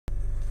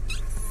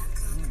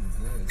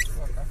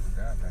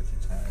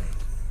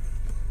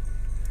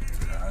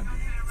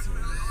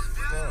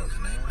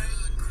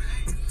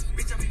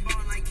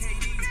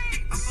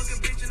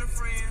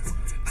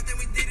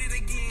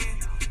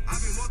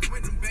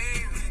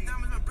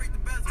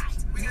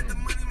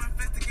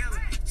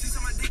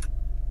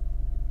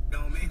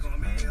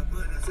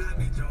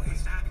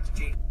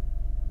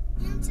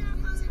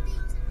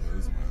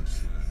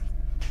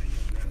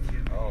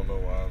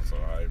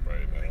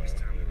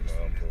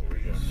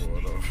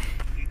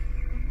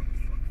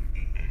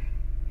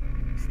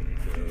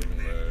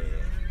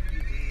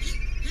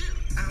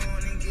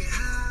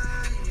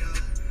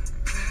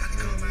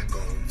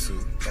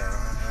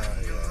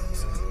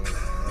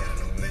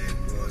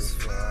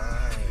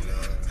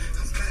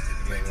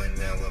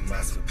with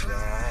my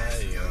supply.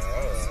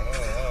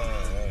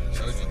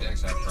 Showed you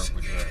Dex had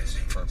purple dress,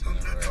 purple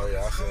and red. Oh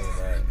yeah, I seen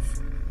that.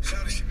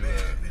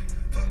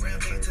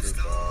 Brand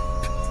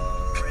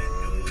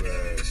new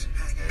dash,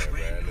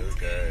 Brand new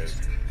cash,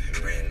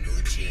 brand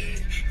new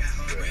chick,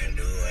 brand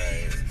new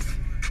ass.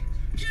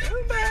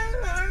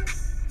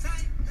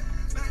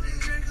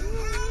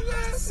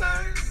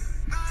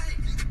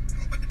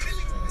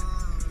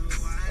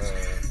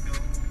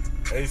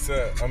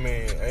 ASAP,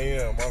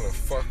 AM, why the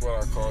fuck would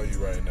I call you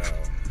right now?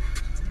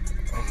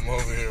 I'm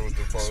over here with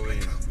the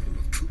police.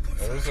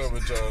 And what's up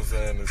with y'all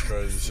saying this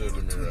crazy shit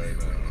to me right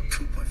now?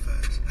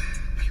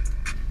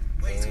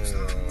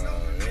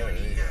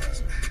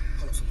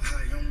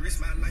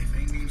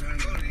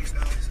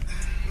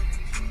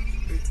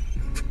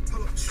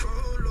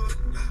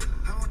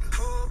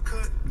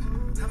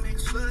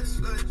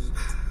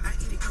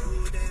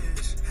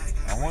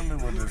 I wonder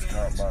what this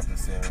cop about to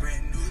say.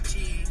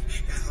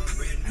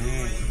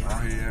 All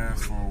he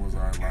asked for was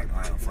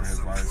for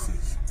his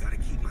license.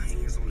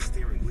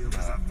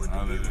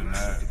 Other than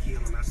that, we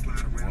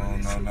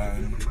don't know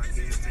nothing.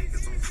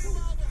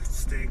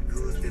 Stack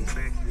goods, then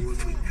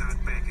backwoods, we cock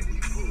back and we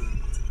pull.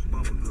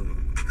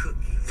 Bubblegum,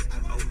 cookies,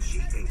 OG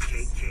and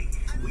KK.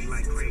 We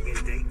like Craig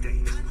and Day Day.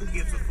 Who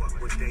gives a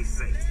fuck what they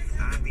say?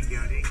 I be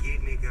out there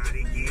getting it,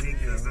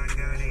 cause I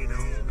got it on.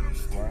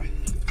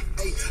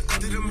 Hey, I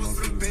did the most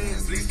of the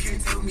bands, niggas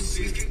can't tell me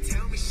shit.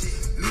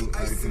 New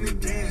ice in the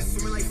dance,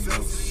 swimming like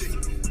Phelps and shit.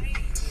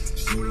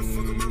 She wanna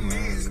fuck with my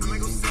mans, I might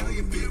go sell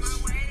your bitch.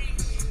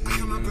 I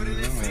got my bread in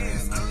the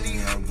fans, I don't need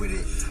help with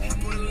it. I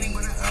put a lean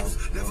by the house,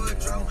 never a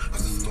drought. I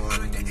just throw her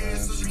like the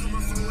ass, so she come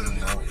up with a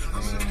mouth.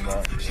 I'm in the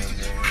rock, she ain't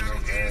no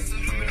ass,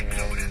 she ain't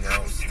holding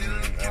out, still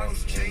in the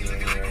couch, chain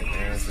looking like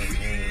ass, and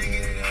she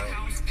ain't out.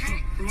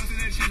 Roasting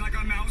that shit like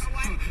a mouse,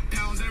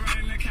 pounds that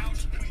right in the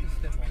couch.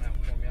 Step on out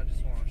for me. I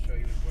just want to show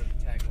you where the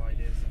tag light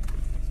is and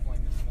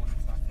explain this one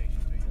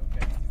citation to you,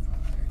 okay?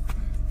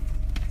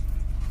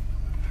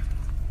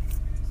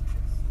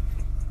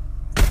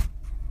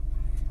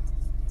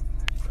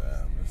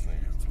 Damn, this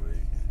nigga's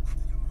tweaking.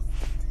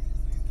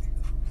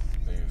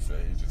 Nigga say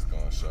he just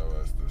gonna show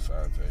us the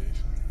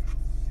citation.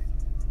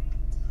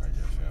 I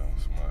guess he don't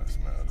smell the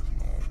smoke.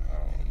 I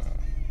don't know.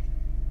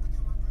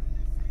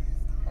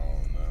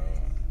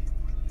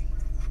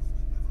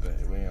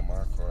 We in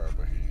my car,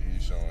 but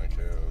he's showing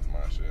Kels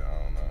my shit. I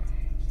don't know.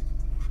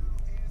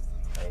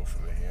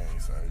 Hopefully he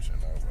ain't searching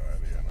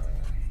nobody or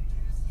nothing.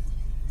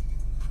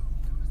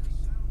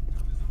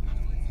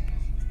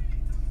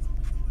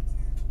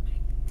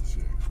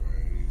 Shit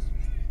crazy.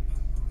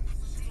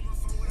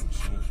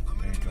 Shit,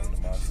 he ain't coming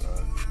to my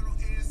side.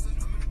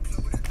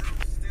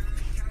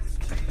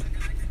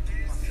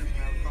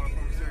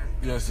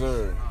 Yes,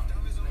 sir.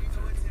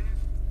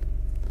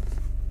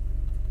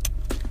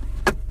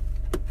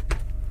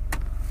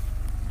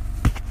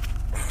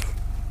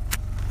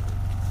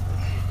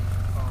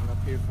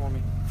 For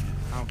me.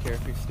 I don't care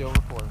if you're still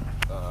recording.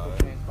 Put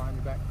your hands behind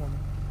your back for me.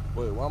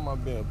 Wait, why am I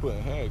being put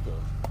in handcuffs?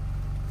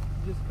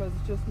 Just because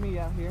it's just me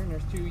out here and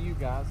there's two of you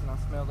guys and I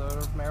smell the odor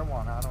of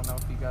marijuana. I don't know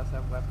if you guys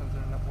have weapons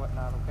or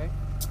whatnot, okay?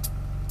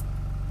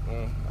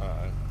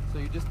 Alright. So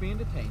you're just being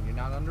detained. You're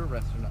not under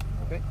arrest or nothing,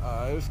 okay?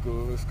 Alright, it's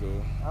cool.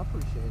 I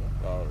appreciate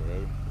it.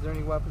 Alright. Is there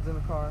any weapons in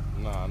the car?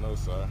 Nah, no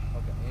sir.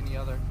 Okay. Any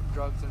other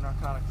drugs or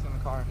narcotics in the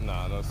car?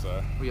 Nah, no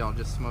sir. Were y'all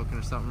just smoking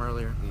or something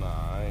earlier?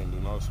 Nah, I ain't do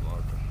no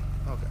smoking.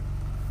 Okay.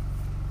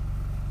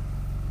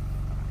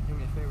 Do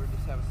me a favor,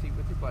 just have a seat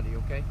with your buddy,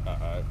 okay?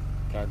 Alright.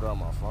 Can I grab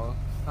my phone?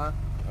 Huh?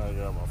 Can I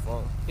grab my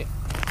phone? Yeah.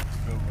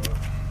 Good luck.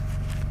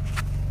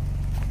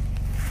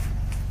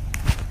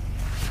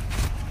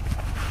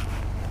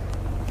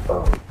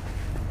 Oh.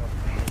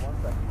 1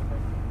 second,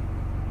 okay?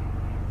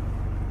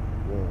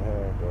 Being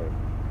handcuffed.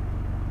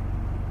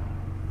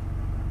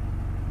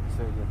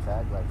 So your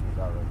tag light was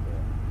out right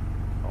there.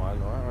 Oh, I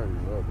know. I already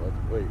know, but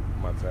wait,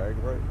 my tag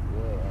right?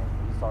 Yeah,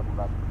 he's talking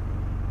about.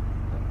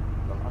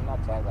 I'm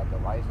not tagged like the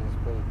license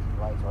plate,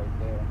 lights right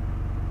there.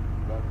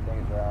 The other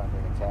things are out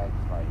there, the tag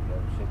is like, yo,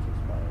 shit's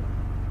expired.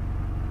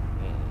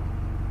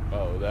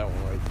 Oh, that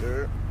one right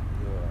there?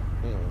 Yeah.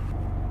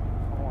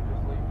 I won't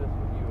just leave this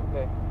with you,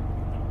 okay?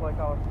 Like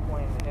I was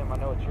explaining to him, I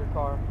know it's your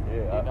car.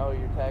 Yeah. You know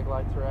your tag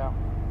lights are out.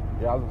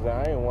 Yeah, I was saying,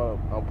 I ain't want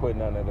to, I'm putting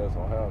none of this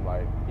on him,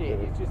 like. Yeah,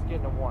 he's just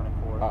getting a warning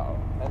for it.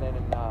 Uh-oh. And then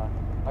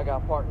I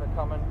got a partner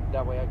coming,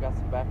 that way I got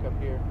some backup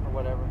here or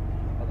whatever.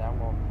 And then I'm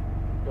going to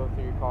go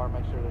through your car,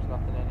 make sure there's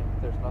nothing in it.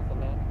 If there's nothing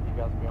in it, you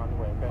guys be on your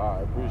way, okay?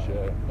 I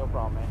appreciate it. No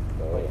problem, man.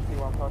 Wait, you see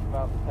what I'm talking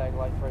about? The tag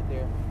lights right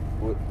there?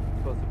 What?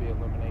 It's supposed to be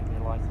illuminating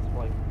your license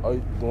plate. Oh,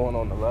 you going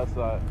on the left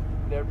side?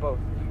 They're both.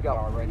 You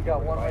got one right here, and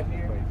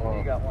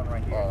you got one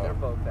right here. They're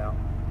both out.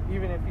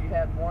 Even if you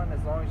had one,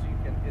 as long as you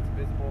can, it's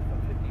visible from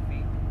 50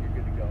 feet, you're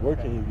good to go. Where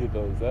can you get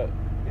those at?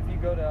 If you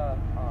go to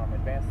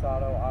Advanced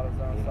Auto,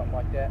 AutoZone, something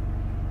like that,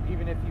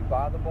 even if you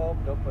buy the bulb,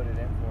 they'll put it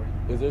in for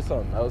you. Is there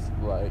something else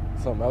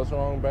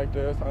wrong back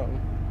there or something?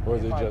 Or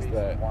is it might just be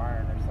that? some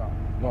wiring or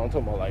something. No, I'm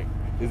talking about like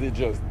Is it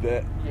just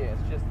that? Yeah,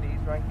 it's just these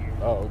right here.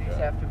 Oh, okay. These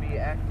have to be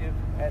active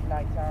at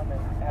nighttime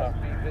and it has to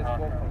be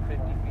visible from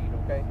 50 feet,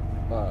 okay?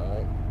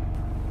 Alright.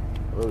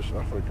 Oh shit,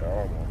 I forgot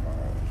all my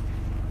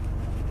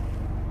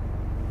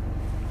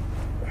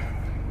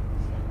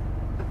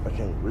I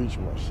can't reach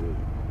my shit.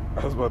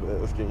 I was about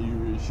to ask, can you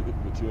reach it,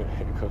 but you ain't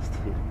handcuffs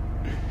to it.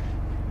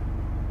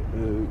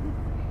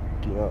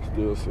 Can y'all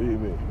still see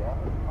me? Yeah,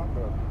 my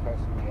girl be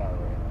cussing me out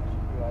right now. She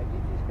be like, you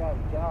just got a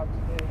job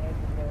today and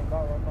everything,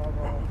 blah, blah, blah,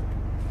 blah.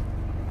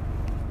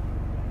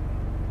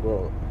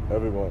 Well,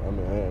 everyone, I'm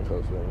in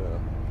handcuffs right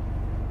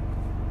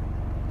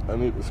now. I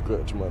need to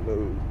scratch my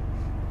nose.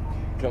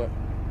 Can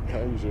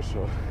I use your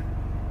shoulder?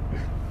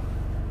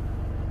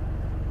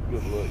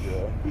 Good luck,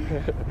 y'all.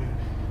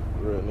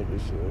 Real nigga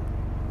shit.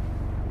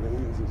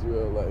 Niggas is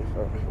real life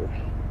out here.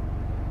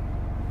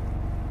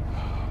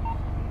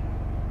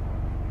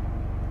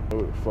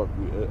 Where the fuck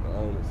we at,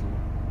 honestly?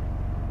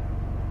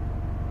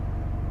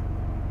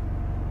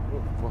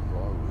 Where the fuck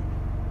are we?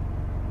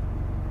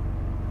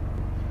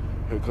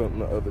 Here come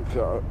the other cop.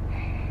 Yo,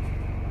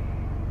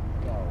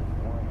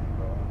 warning,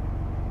 bro.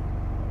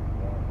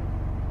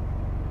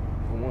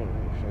 For one,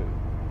 shit.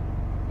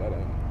 That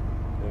ain't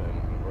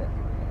on the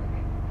record, man.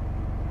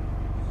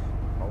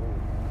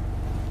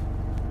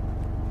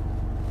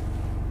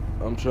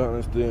 Oh, I'm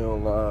trying to stay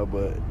on live,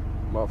 but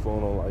my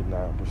phone on like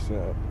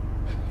 9%.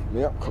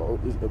 Man, I'm cold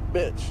as a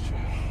bitch.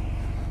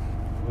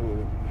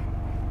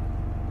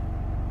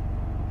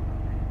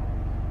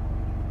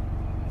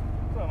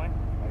 What's up, man?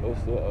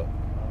 What's up?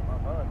 Not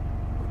bad.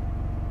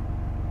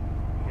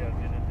 Yeah,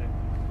 get into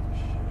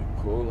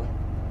Shit cooler.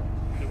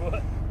 do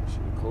what?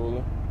 Shit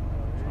cooler.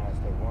 trying to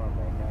stay warm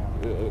right now.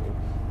 Yeah,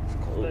 it's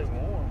cold. Stay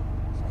warm.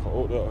 It's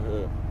cold out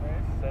here.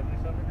 Man, it's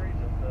 70-some degrees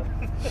up there.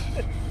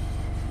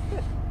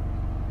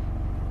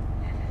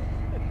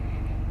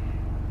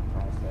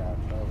 Trying to stay out of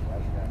trouble. I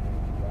just got new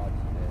jobs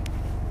today.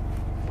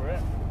 Where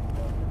at?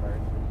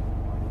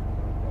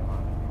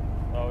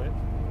 Oh, yeah?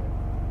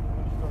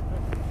 When you start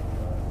cooking?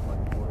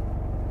 24.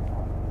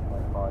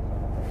 Like cars on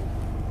the page.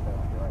 So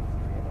I'm right to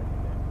me and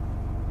everything.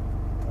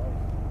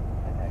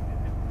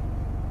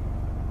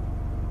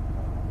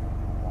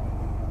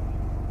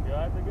 You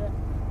alright, big guy?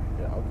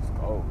 Yeah, I'm just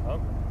cold.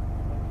 Okay.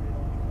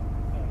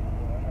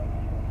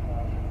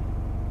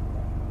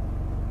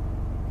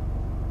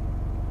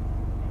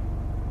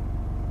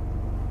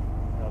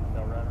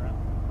 Y'all riding around?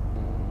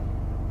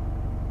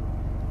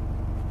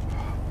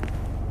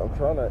 I'm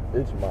trying to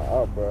itch my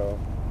eyebrow,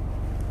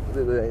 but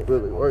it ain't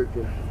really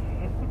working.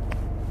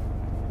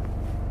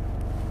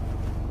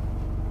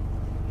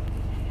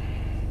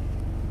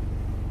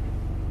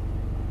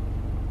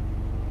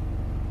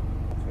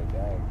 So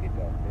dad, get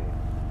that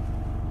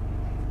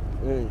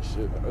fixed. It ain't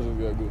shit. I just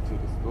gotta go to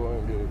the store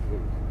and get it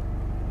fixed.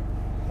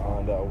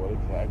 Find out what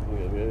exactly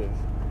it is.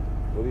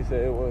 What he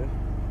say it was?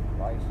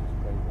 License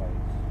plate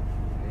lights.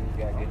 Then you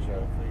gotta get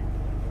your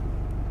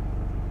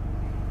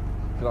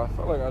Cause I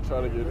felt like I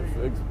tried to get it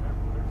fixed. I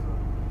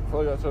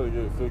felt like I tried to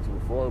get it fixed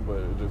before,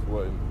 but it just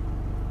wasn't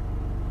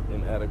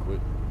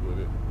inadequate with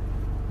it.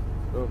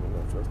 Still ain't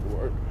gonna trust the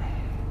work.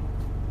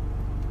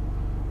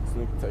 This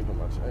nigga taking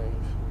my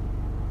change.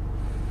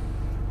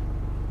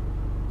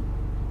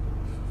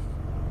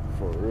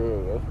 For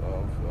real, that's how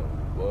I'm feeling.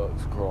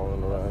 Bugs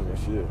crawling around and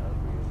shit.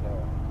 ugly as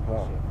hell.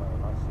 Huh. Shit,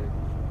 man, my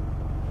signature.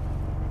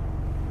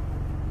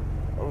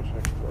 I wish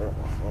I could grab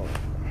my phone.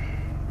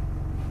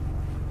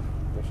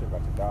 That shit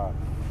about to die.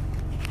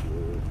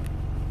 Yeah.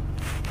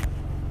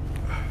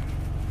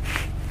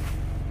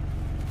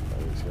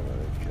 I'm just gonna let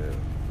it cap.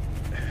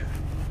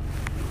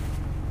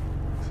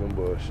 Some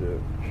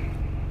bullshit.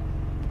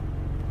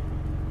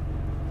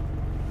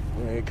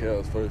 Man,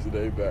 Cal's first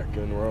day back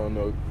in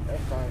Roanoke.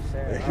 That's what I'm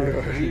saying. I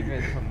was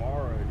leaving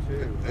tomorrow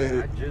too. I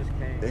just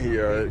came. And he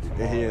already,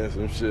 and he in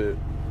some shit.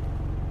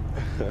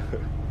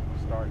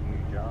 Starting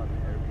new job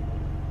and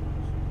everything.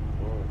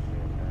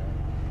 Bullshit, man.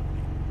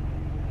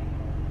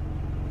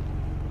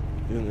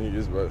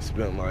 These niggas about to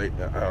spend like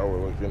an hour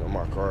looking at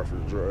my car for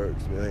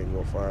drugs. They ain't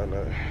gonna find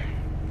nothing.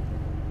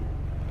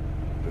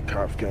 The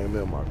cops came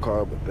in my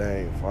car, but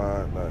they ain't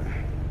find nothing.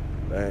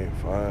 They ain't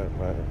find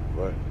nothing.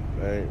 But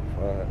they ain't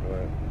find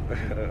nothing.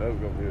 That's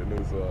gonna be a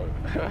new song.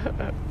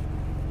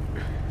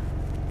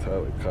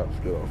 Tell the cops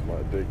get off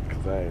my dick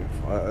because I ain't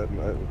find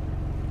nothing.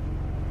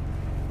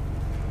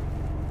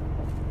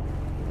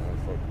 Man,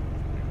 fuck.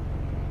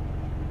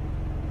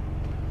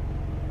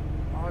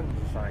 I'm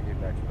just trying to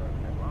get back to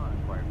that line,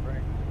 quite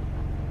frankly.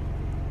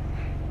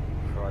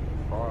 Trying to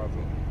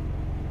problem.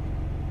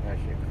 That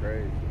shit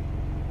crazy.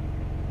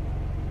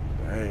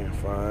 They ain't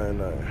find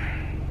nothing.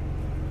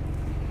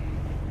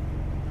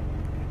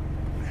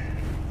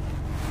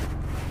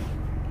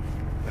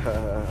 I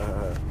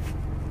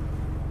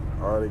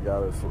already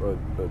got a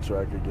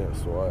track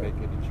against SWAT. Make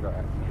it a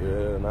track.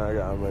 Yeah, now I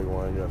gotta make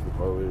one against the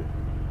police.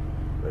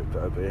 They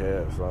thought they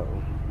had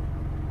something.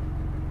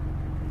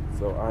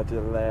 So I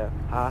just laughed.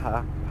 Ha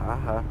ha, ha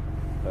ha.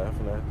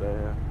 Laughing at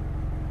that.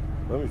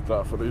 Let me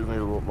stop for these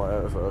niggas with my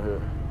ass out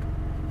here.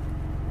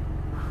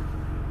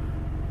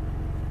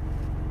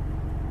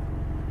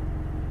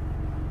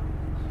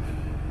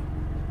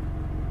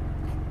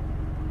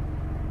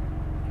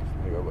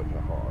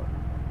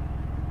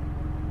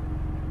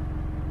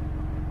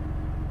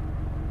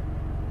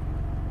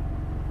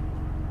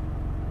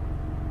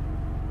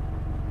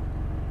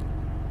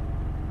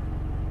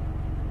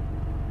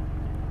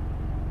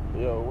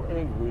 Yo, where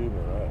is leaving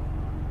at?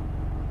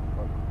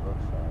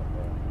 Brookside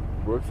there.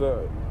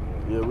 Brookside?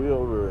 Yeah, we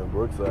over in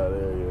Brookside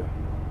area.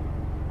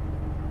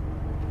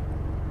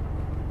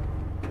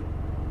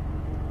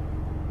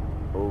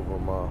 Over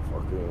my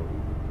fucking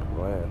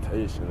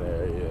plantation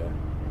area.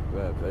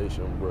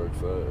 Plantation,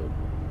 Brookside.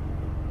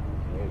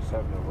 Yeah,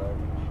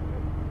 7-Eleven and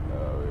shit.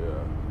 Oh,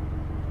 yeah.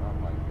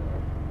 Something like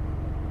that.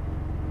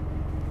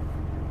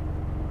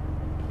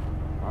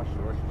 My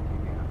shorts just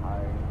keep getting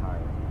higher and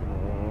higher.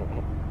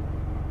 Mm-hmm.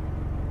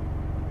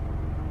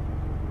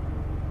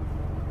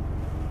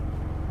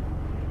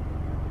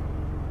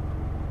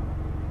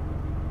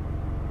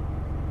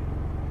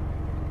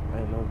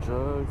 Ain't no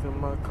drugs in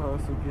my car,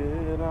 so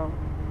get out.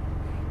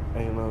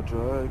 Ain't no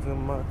drugs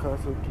in my car,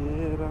 so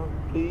get out.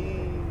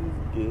 Please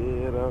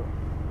get out.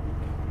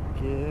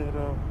 Get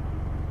out.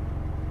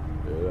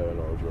 There ain't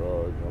no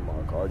drugs in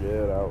my car,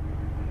 get out.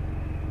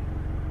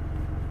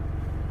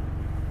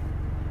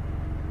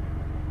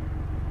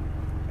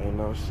 Ain't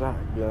no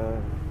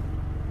shotgun.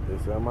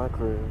 It's in my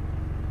crib.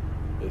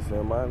 It's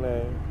in my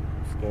name.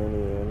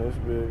 Skinny in this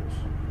bitch.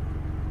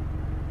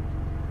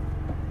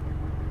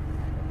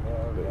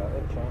 Hell yeah,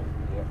 it changed.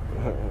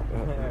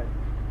 Yeah.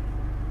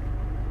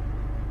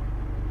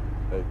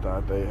 They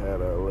thought they had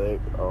a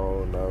lick.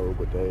 Oh no,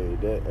 but they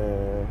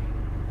didn't.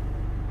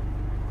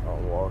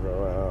 I'm walking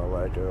around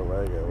like a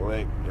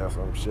lick. Got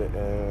some shit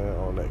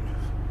on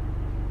niggas.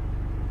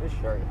 This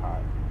shirt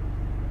hot.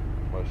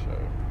 What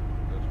shirt?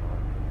 This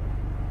one.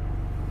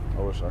 I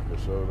wish I could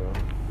show them.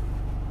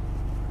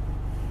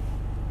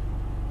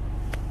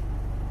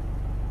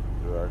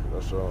 Yeah,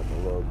 I'll show them a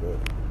little bit.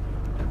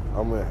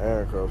 I'm in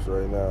handcuffs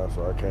right now,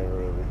 so I can't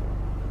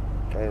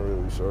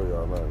really show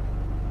y'all nothing.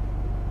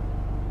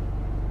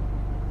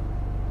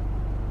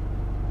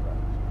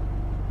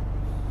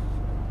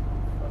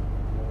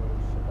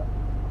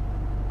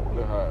 I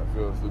wonder how it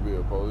feels to be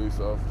a police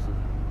officer.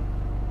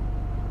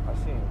 I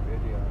seen a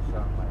video or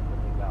something like when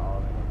they got all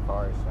in their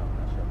car or something.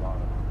 That shit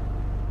long.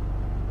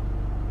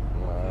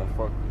 Nah,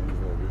 fuck these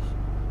niggas.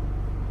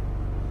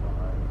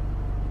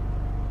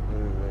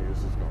 These niggas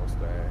just gonna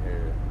stand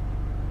here.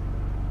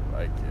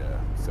 Like, yeah,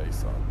 say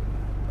something.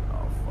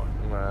 Oh, fuck.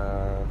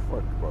 Nah,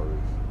 fuck the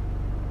police.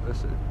 This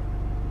shit.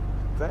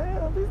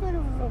 Damn, these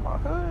niggas is in my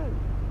hood.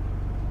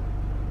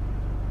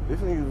 These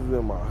niggas is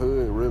in my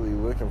hood really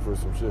looking for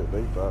some shit.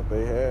 They thought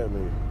they had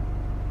me.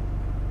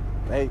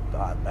 They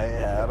thought they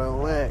had a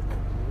lick.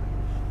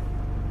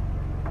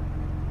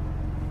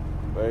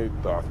 They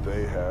thought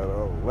they had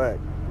a lick.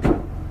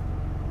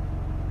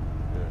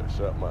 Yeah,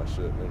 shut my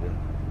shit, nigga.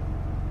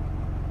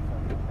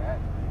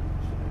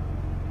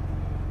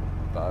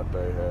 Thought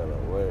they had a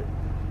lick.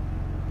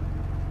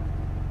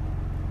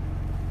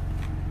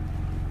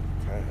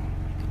 Damn.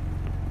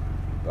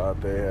 Thought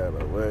they had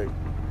a lick.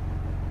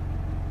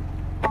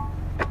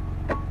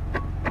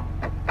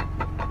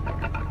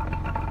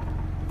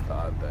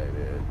 Thought they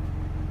did.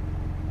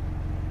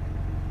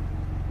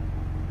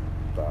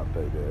 Thought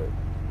they did.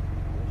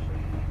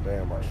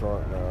 Damn, my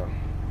trunk now.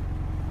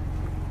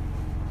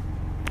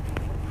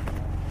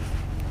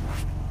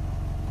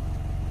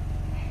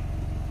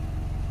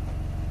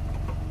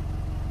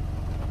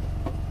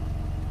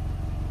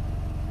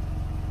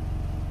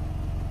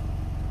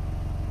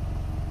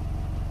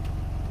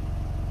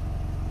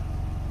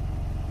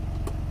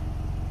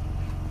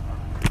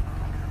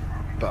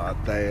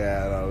 Thought they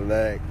had a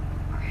leg.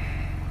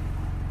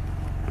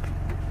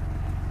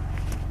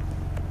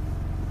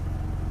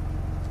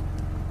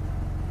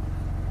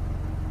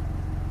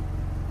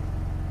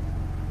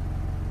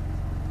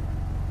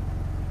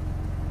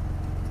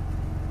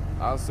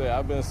 I'll say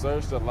I've been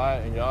searched a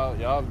lot, and y'all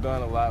have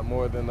done a lot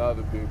more than the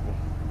other people.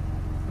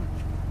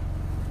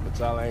 But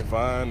y'all ain't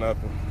find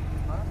nothing.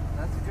 Well,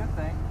 that's a good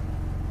thing.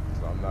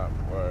 So I'm not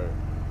worried.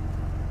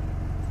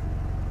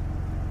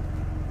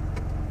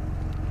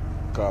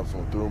 Cops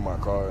went through my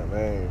car and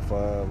they ain't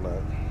find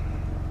nothing.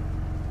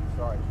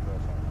 Sorry,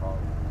 Express on call.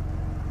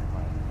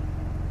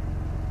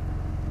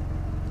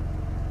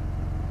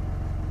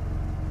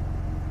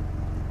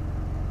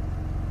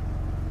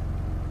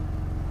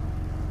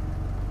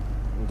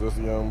 I'm just a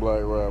young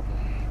black rapper.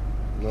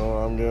 You know,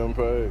 I'm getting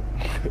paid.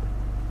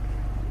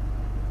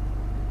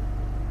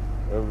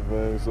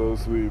 Everything's so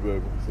sweet,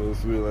 baby. So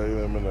sweet like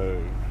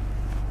lemonade.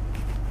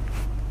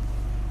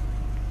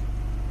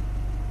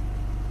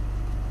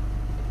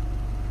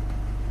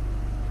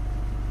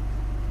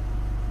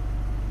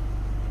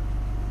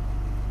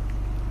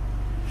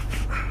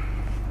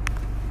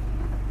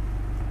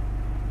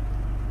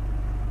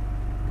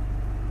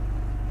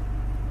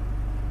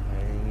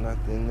 Ain't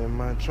nothing in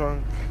my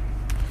trunk.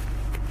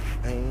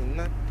 Ain't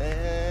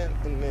nothing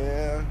in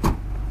there.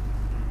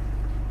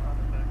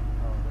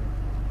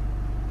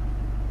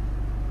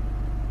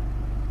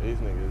 These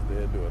niggas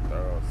did do a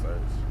thorough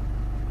search.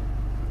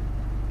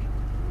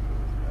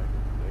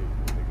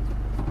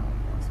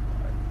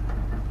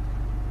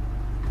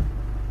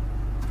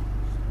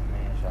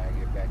 Man, trying to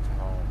get back to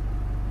home.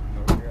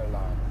 North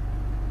Carolina.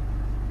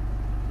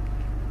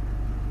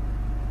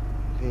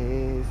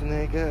 These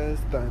niggas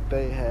thought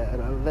they had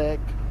a lick.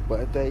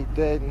 but they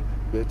didn't.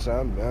 Bitch,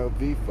 I'm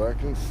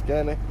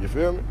LVSkinny. You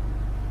feel me?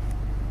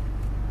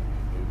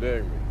 You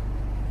dig me?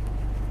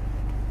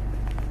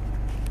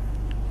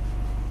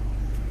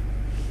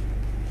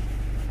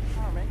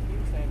 Alright, man, you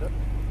can stand up.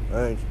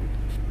 Thank you.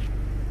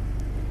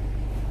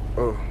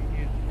 Oh.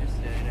 You just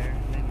stay there,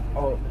 and then you can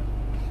Oh. stand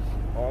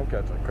up. Oh, I'm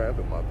catching a cramp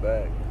in my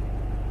back.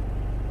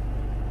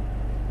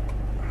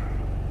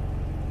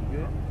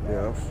 Good?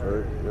 Yeah, I'm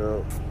straight.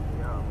 Yep.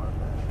 Yeah, my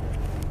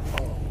bad.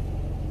 Oh.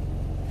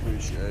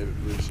 Appreciate it.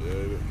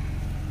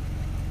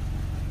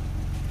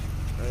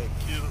 Thank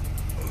you.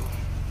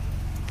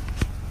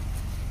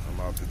 I'm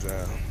out the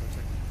jam.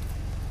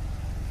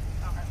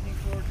 Alright, you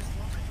can go just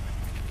one.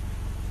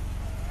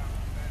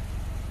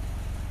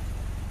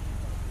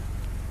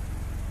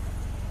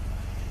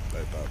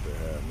 They thought they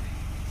had me.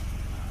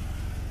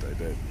 They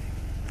didn't.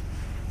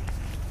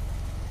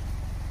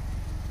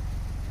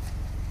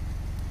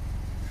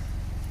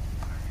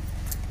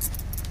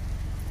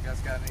 You guys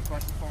got any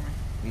questions for me?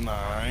 Nah,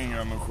 I ain't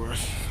got no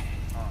questions.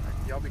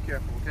 Alright, y'all be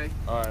careful, okay?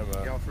 Alright,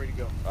 man. Y'all free to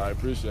go. I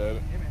appreciate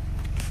it. Yeah, man.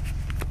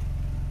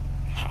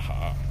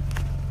 Haha.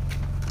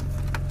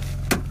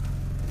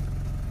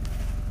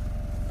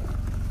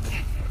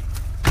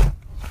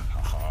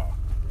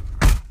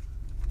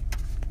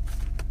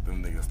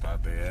 Them niggas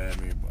thought they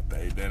had me, but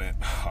they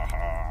didn't.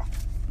 Haha.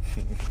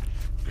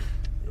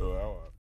 Yo, I